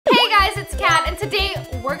it's Kat, and today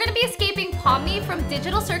we're gonna be escaping Pomni from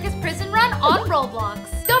Digital Circus Prison Run on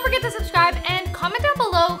Roblox. Don't forget to subscribe and comment down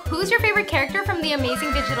below who's your favorite character from the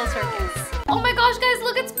Amazing Digital Circus. Oh my gosh, guys,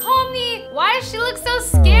 look, it's Pomni. Why does she look so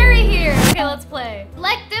scary here? Okay, let's play.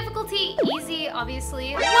 Select difficulty, easy,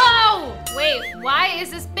 obviously. Whoa! Wait, why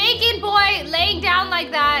is this bacon boy laying down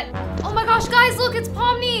like that? Oh my gosh, guys, look, it's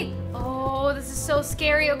Pomni. Oh, this is so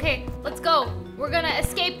scary. Okay, let's go. We're gonna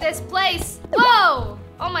escape this place. Whoa!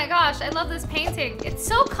 Oh my gosh, I love this painting. It's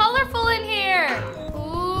so colorful in here.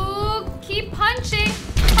 Ooh, keep punching.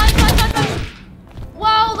 Punch, punch, punch, punch.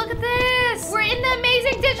 Whoa, look at this. We're in the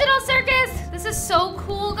Amazing Digital Circus. This is so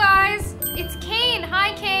cool, guys. It's Caine.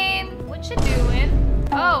 Hi, Caine. What you doing?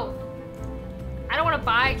 Oh, I don't want to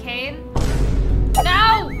buy Caine.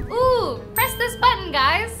 No. Ooh, press this button,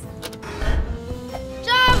 guys.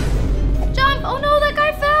 Jump. Jump. Oh no, that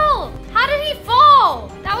guy fell. How did he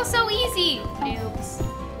fall? That was so easy. Noobs.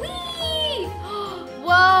 Whee! Whoa!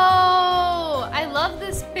 I love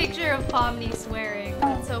this picture of Pomni swearing.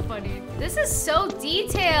 That's so funny. This is so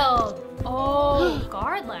detailed. Oh,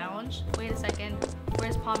 guard lounge. Wait a second.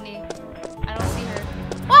 Where's Pomni? I don't see her.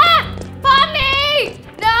 Ah! Pomni!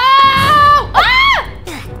 No!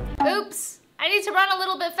 Ah! Oops. I need to run a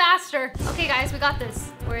little bit faster. Okay, guys, we got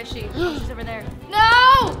this. Where is she? Oh, she's over there.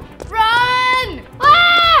 No! Run!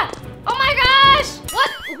 Ah! Oh my gosh!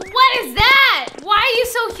 What is that? Why are you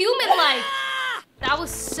so human-like? That was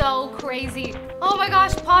so crazy. Oh my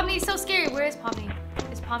gosh, Pomni's so scary. Where is Pomni?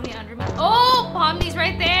 Is Pomni under me? Oh, Pomni's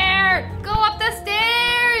right there. Go up the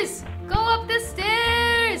stairs. Go up the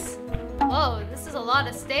stairs. Whoa, this is a lot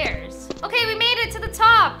of stairs. Okay, we made it to the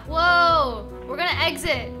top. Whoa, we're gonna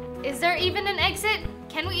exit. Is there even an exit?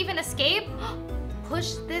 Can we even escape?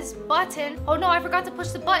 Push this button. Oh no, I forgot to push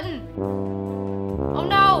the button. Oh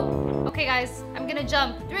no. Okay, guys, I'm gonna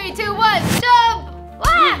jump. 3, 2, 1, jump!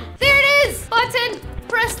 Ah! There it is! Button!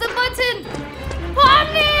 Press the button!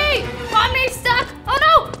 Pomni! Pomni's stuck! Oh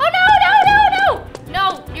no! Oh no, no, no,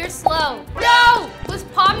 no! No, you're slow. No! Was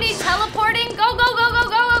Pomni teleporting? Go, go, go, go,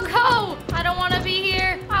 go, go, go! I don't wanna be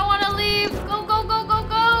here. I wanna leave. Go, go, go, go,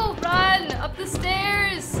 go! Run! Up the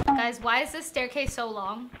stairs! Guys, why is this staircase so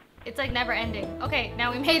long? It's like never ending. Okay,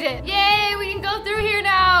 now we made it. Yay! We can go through here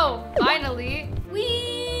now! Finally.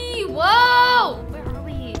 Whee! Whoa! Where are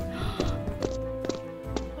we?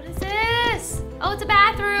 What is this? Oh, it's a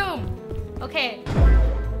bathroom. Okay.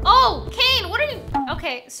 Oh, Caine, what are you?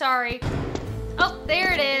 Okay, sorry. Oh,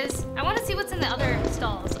 there it is. I want to see what's in the other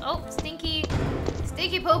stalls. Oh, stinky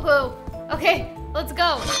poo-poo. Okay, let's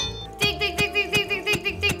go. Dig, dig, dig, dig, dig, dig, dig,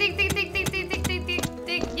 dig, dig, dig, dig, dig, dig, dig, dig, dig, dig,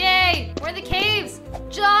 dig. Yay! We're in the caves.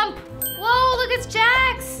 Jump! Whoa, look, it's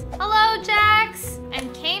Jax. Hello, Jax.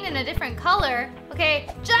 And Caine in a different color. Okay,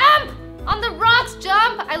 jump! On the rocks,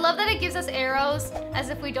 jump! I love that it gives us arrows as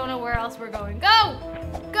if we don't know where else we're going. Go!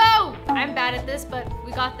 Go! I'm bad at this, but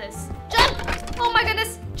we got this. Jump! Oh my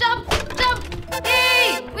goodness! Jump! Jump!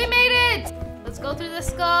 Yay! We made it! Let's go through the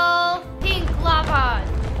skull. Pink lava.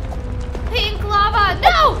 Pink lava!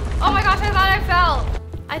 No! Oh my gosh, I thought I fell.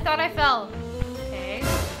 I thought I fell. Okay.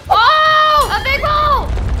 Oh! A big hole!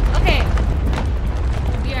 Okay.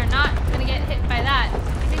 We are not gonna get hit by that.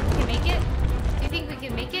 Do you think we can make it? Do you think we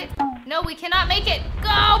can make it? No, we cannot make it.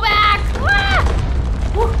 Go back! Ah!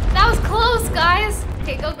 Whew, that was close, guys.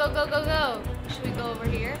 Okay, go, go, go, go, go. Should we go over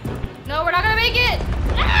here? No, we're not gonna make it.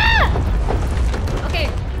 Ah! Okay,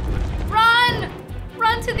 run!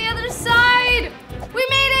 Run to the other side. We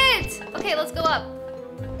made it! Okay, let's go up.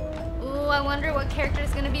 Ooh, I wonder what character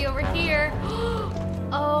is gonna be over here.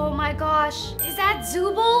 Oh my gosh. Is that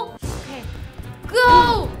Zooble? Okay.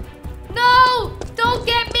 Go! No! Don't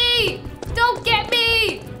get me! Don't get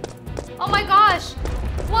me! Oh my gosh.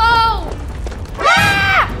 Whoa!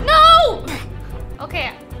 Ah! No!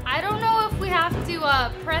 Okay, I don't know if we have to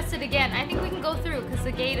press it again. I think we can go through because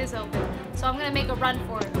the gate is open. So I'm gonna make a run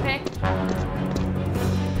for it, okay?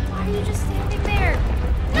 Why are you just standing there?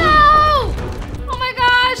 No! Oh my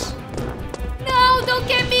gosh! No, don't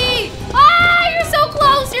get me! Ah, you're so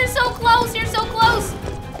close! You're so close! You're so close!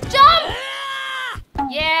 Jump!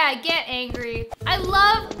 Yeah, get angry. I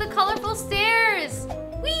love the colorful stairs.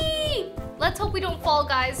 Whee! Let's hope we don't fall,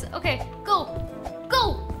 guys. Okay, go.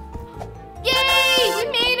 Go! Yay! We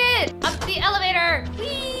made it! Up the elevator!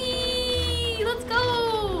 Whee! Let's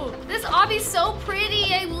go! This obby's so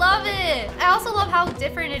pretty. I love it. I also love how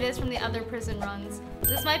different it is from the other prison runs.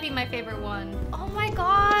 This might be my favorite one. Oh my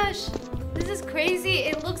gosh! This is crazy.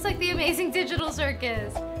 It looks like the Amazing Digital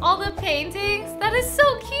Circus. All the paintings. That is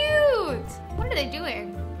so cute. What are they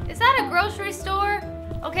doing? Is that a grocery store?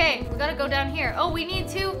 Okay, we gotta go down here. Oh, we need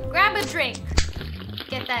to grab a drink.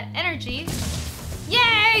 Get that energy.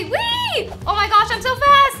 Yay! Whee! Oh my gosh, I'm so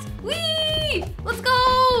fast! Whee! Let's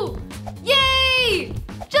go! Yay!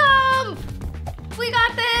 Jump! We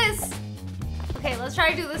got this! Okay, let's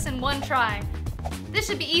try to do this in one try. This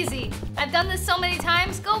should be easy. I've done this so many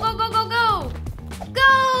times. Go, go, go, go, go!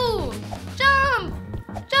 Go! Jump!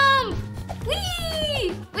 Jump!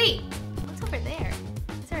 Whee! Wait, what's over there?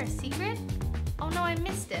 Is there a secret? Oh no, I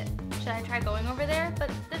missed it. Should I try going over there? But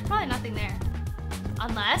there's probably nothing there.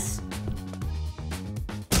 Unless...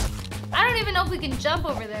 I don't even know if we can jump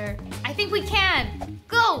over there. I think we can.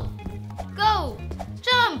 Go! Go!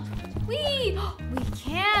 Jump! Whee! We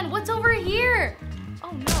can! What's over here?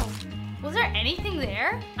 Oh no. Was there anything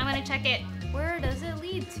there? I'm gonna check it. Where does it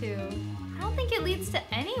lead to? I don't think it leads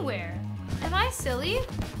to anywhere. Am I silly?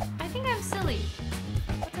 I think I'm silly.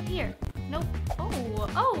 What's up here? Nope.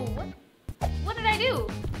 Oh, what did I do?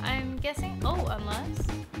 I'm guessing, unless.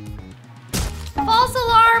 False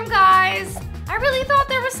alarm, guys! I really thought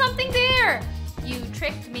there was something there. You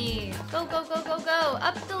tricked me. Go, go, go, go, go.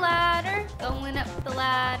 Up the ladder. Going up the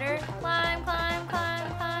ladder. Climb, climb,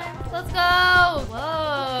 climb, climb. Let's go.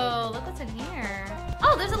 Whoa, look what's in here.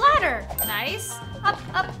 Oh, there's a ladder. Nice. Up,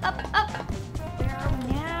 up, up, up. Where are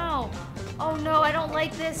we now? Oh no, I don't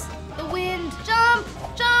like this. The wind. Jump,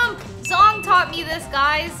 jump. Zong taught me this,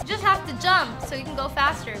 guys. You just have to jump so you can go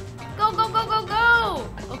faster. Go, go, go, go,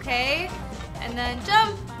 go. Okay. And then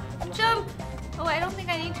jump, jump. Oh, I don't think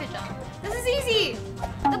I need to jump. This is easy.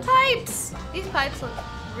 The pipes. These pipes look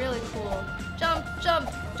really cool. Jump, jump,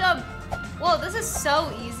 jump. Whoa, this is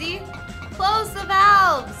so easy. Close the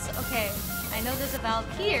valves. Okay, I know there's a valve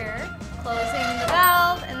here. Closing the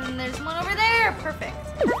valve, and then there's one over there. Perfect.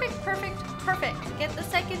 Perfect, perfect, perfect. Get the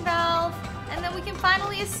second valve, and then we can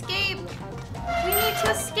finally escape. We need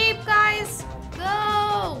to escape, guys.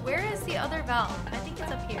 Go. Where is the other valve? I think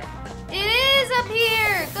it's up here. It is up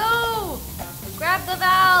here. Go. Grab the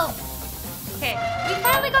valve. Okay, we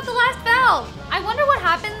finally got the last valve. I wonder what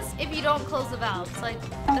happens if you don't close the valves. Like,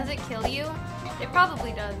 does it kill you? It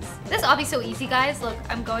probably does. This obby's so easy, guys. Look,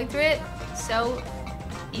 I'm going through it so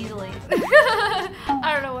easily.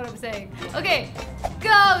 I don't know what I'm saying. Okay,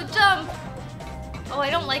 go, jump. Oh, I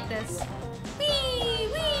don't like this. Whee,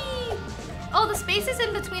 whee. Oh, the spaces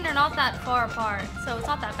in between are not that far apart, so it's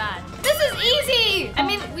not that bad. This is easy. I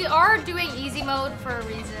mean, we are doing easy mode for a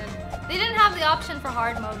reason. They didn't have the option for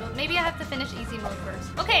hard mode, but maybe I have to finish easy mode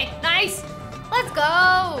first. Okay, nice. Let's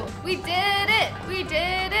go. We did it. We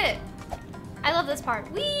did it. I love this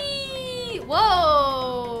part. Whee!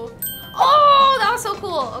 Whoa! Oh, that was so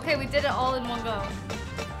cool. Okay, we did it all in one go.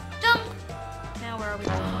 Jump. Now where are we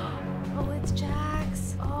going? Oh, it's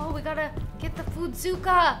Jax. Oh, we gotta get the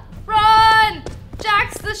Fudzuka. Run!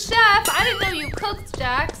 Jax the chef. I didn't know you cooked,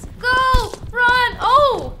 Jax. Go! Run!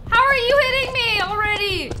 Oh! How are you hitting me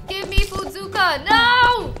already? Give me Fudzuka.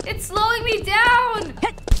 No! It's slowing me down.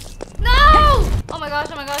 No! Oh my gosh,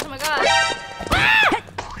 oh my gosh, oh my gosh. Ah!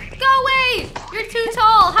 Go away! You're too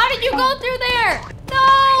tall. How did you go through there?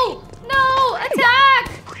 No! No!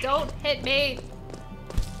 Attack! Don't hit me.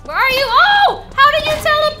 Where are you? Oh! How did you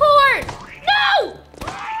teleport? No!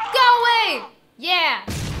 Go away! Yeah.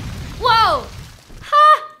 Whoa!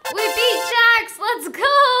 Ha! We beat Jax! Let's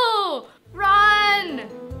go! Run!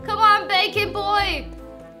 Come on, Bacon Boy!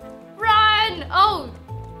 Run! Oh,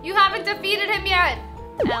 you haven't defeated him yet.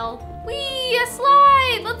 L. Whee! A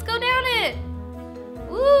slide! Let's go down it!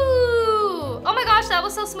 Woo! Oh my gosh, that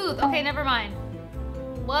was so smooth. Okay, never mind.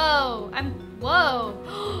 Whoa!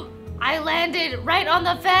 Whoa! I landed right on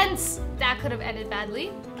the fence! That could have ended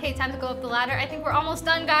badly. Okay, time to go up the ladder. I think we're almost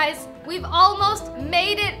done, guys. We've almost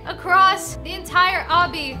made it across the entire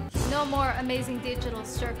obby. No more amazing digital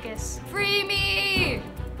circus. Free me!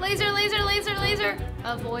 Laser, laser, laser, laser.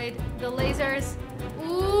 Avoid the lasers.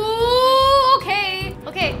 Ooh, okay.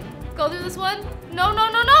 Okay, go through this one. No, no,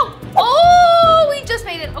 no, no. Oh, we just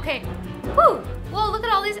made it. Okay. Whew. Whoa, look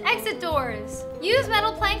at all these exit doors. Use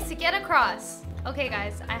metal planks to get across. Okay,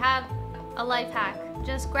 guys, I have a life hack.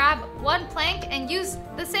 Just grab one plank and use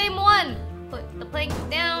the same one. Put the plank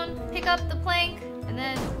down, pick up the plank, and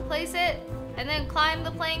then place it, and then climb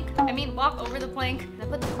the plank. I mean, walk over the plank, then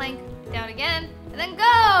put the plank down again, and then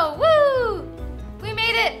go! Woo! We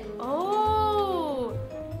made it! Oh!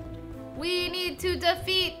 We need to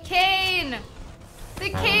defeat Caine! The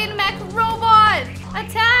Caine mech robot!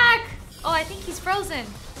 Attack! Oh, I think he's frozen.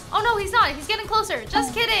 Oh no, he's not. He's getting closer.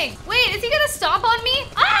 Just kidding. Wait, is he gonna stomp on me?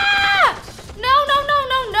 Ah! No, no, no,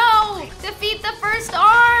 no, no! Defeat the first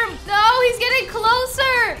arm! No, he's getting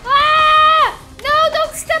closer! Ah! No,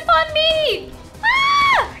 don't step on me!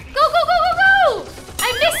 Ah! Go, go, go, go, go!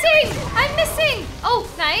 I'm missing! I'm missing! Oh,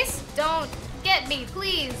 nice. Don't get me,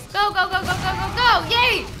 please. Go, go, go, go, go, go, go!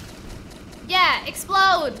 Yeah,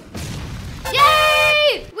 explode.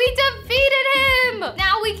 Yay! We defeated him!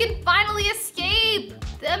 Now we can finally escape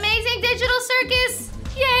the Amazing Digital Circus.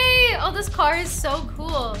 Yay! Oh, this car is so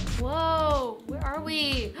cool. Whoa, where are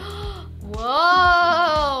we?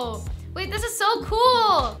 Whoa! Wait, this is so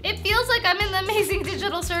cool. It feels like I'm in the Amazing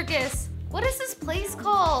Digital Circus. What is this place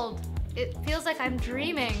called? It feels like I'm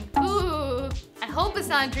dreaming. Ooh, I hope it's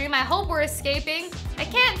not a dream. I hope we're escaping. I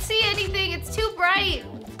can't see anything. It's too bright.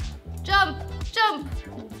 Jump, jump,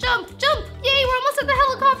 jump, jump. Yay, we're almost at the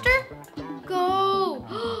helicopter. Go.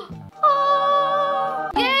 Oh,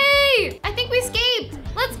 yay. I think we escaped.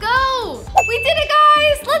 Let's go. We did it,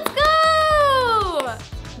 guys. Let's go.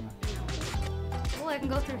 Oh, I can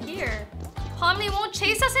go through here. Pomni won't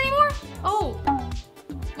chase us anymore? Oh.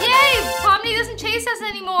 Yay! Pomni doesn't chase us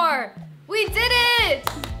anymore. We did it.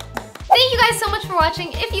 Thank you guys so much for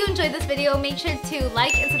watching. If you enjoyed this video, make sure to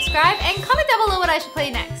like and subscribe and comment down below what I should play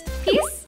next. Peace.